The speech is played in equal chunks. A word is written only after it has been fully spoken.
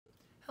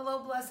Hello,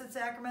 Blessed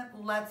Sacrament.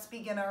 Let's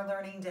begin our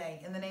learning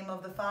day. In the name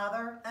of the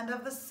Father, and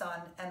of the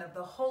Son, and of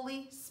the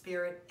Holy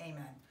Spirit.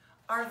 Amen.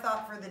 Our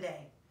thought for the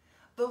day.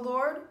 The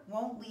Lord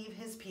won't leave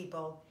his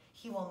people.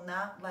 He will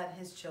not let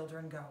his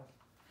children go.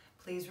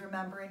 Please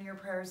remember in your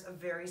prayers a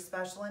very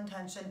special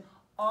intention,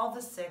 all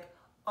the sick,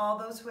 all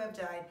those who have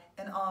died,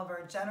 and all of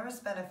our generous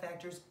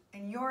benefactors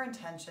in your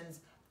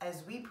intentions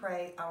as we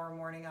pray our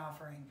morning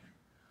offering.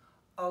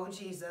 O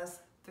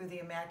Jesus, through the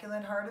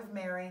Immaculate Heart of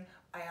Mary,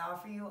 I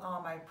offer you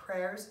all my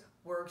prayers,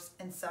 works,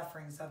 and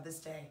sufferings of this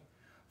day.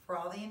 For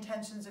all the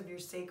intentions of your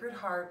Sacred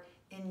Heart,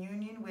 in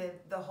union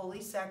with the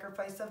holy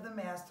sacrifice of the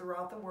Mass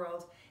throughout the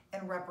world,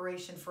 and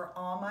reparation for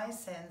all my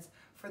sins,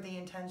 for the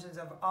intentions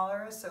of all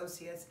our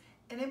associates,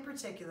 and in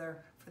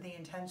particular, for the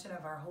intention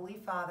of our Holy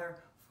Father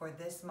for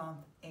this month.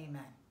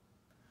 Amen.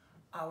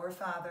 Our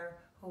Father,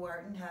 who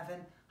art in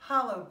heaven,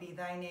 hallowed be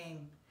thy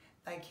name.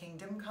 Thy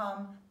kingdom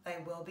come, thy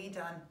will be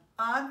done,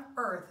 on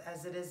earth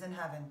as it is in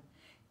heaven.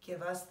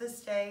 Give us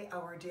this day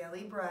our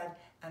daily bread,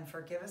 and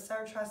forgive us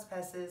our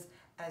trespasses,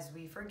 as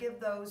we forgive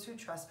those who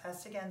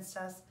trespass against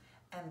us.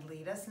 And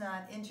lead us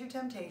not into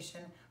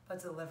temptation,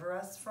 but deliver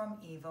us from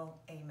evil.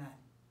 Amen.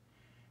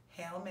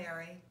 Hail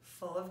Mary,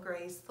 full of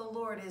grace, the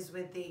Lord is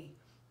with thee.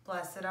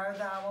 Blessed art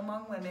thou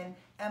among women,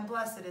 and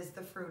blessed is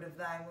the fruit of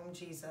thy womb,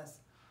 Jesus.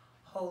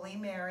 Holy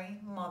Mary,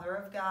 Mother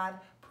of God,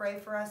 pray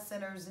for us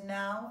sinners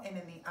now and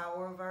in the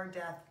hour of our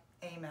death.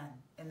 Amen.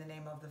 In the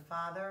name of the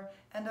Father,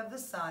 and of the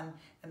Son,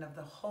 and of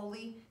the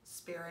Holy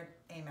Spirit.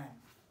 Amen.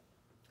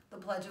 The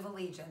Pledge of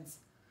Allegiance.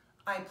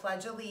 I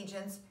pledge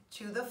allegiance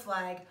to the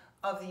flag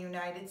of the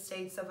United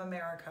States of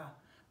America,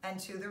 and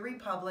to the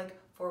republic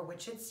for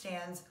which it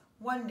stands,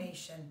 one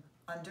nation,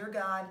 under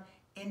God,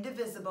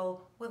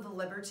 indivisible, with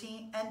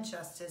liberty and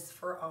justice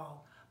for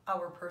all.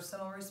 Our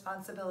personal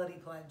responsibility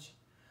pledge.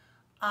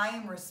 I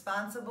am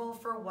responsible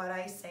for what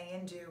I say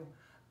and do.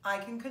 I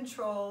can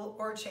control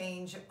or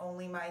change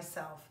only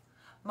myself.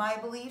 My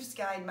beliefs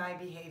guide my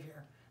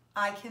behavior.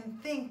 I can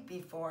think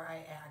before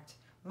I act.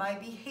 My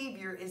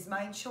behavior is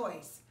my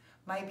choice.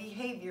 My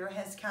behavior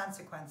has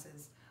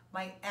consequences.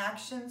 My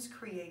actions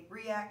create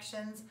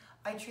reactions.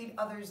 I treat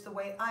others the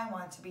way I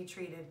want to be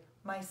treated.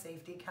 My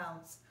safety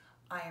counts.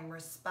 I am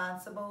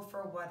responsible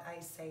for what I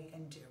say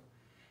and do.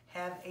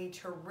 Have a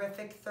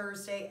terrific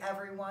Thursday,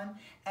 everyone.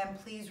 And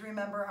please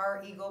remember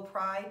our Eagle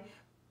Pride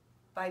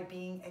by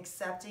being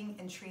accepting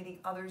and treating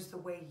others the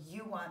way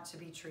you want to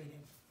be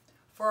treated.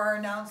 For our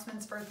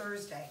announcements for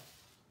Thursday.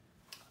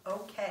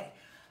 Okay,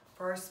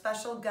 for our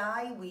Special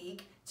Guy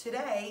Week,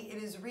 today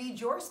it is Read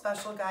Your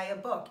Special Guy a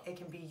Book. It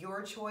can be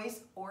your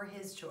choice or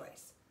his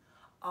choice.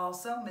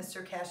 Also,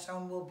 Mr.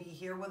 Cashone will be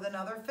here with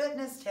another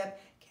fitness tip.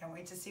 Can't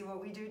wait to see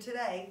what we do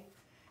today.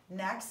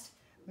 Next,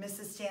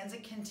 Mrs.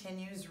 Stanzik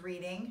continues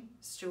reading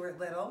Stuart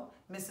Little.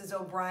 Mrs.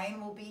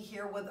 O'Brien will be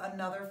here with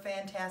another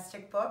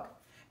fantastic book.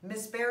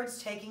 Miss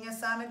Baird's taking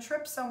us on a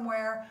trip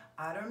somewhere.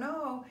 I don't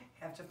know.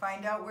 Have to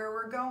find out where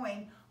we're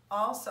going.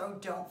 Also,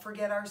 don't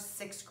forget our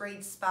 6th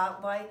grade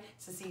spotlight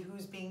to see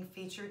who's being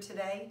featured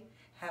today.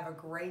 Have a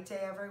great day,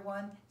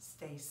 everyone.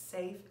 Stay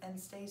safe and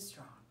stay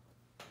strong.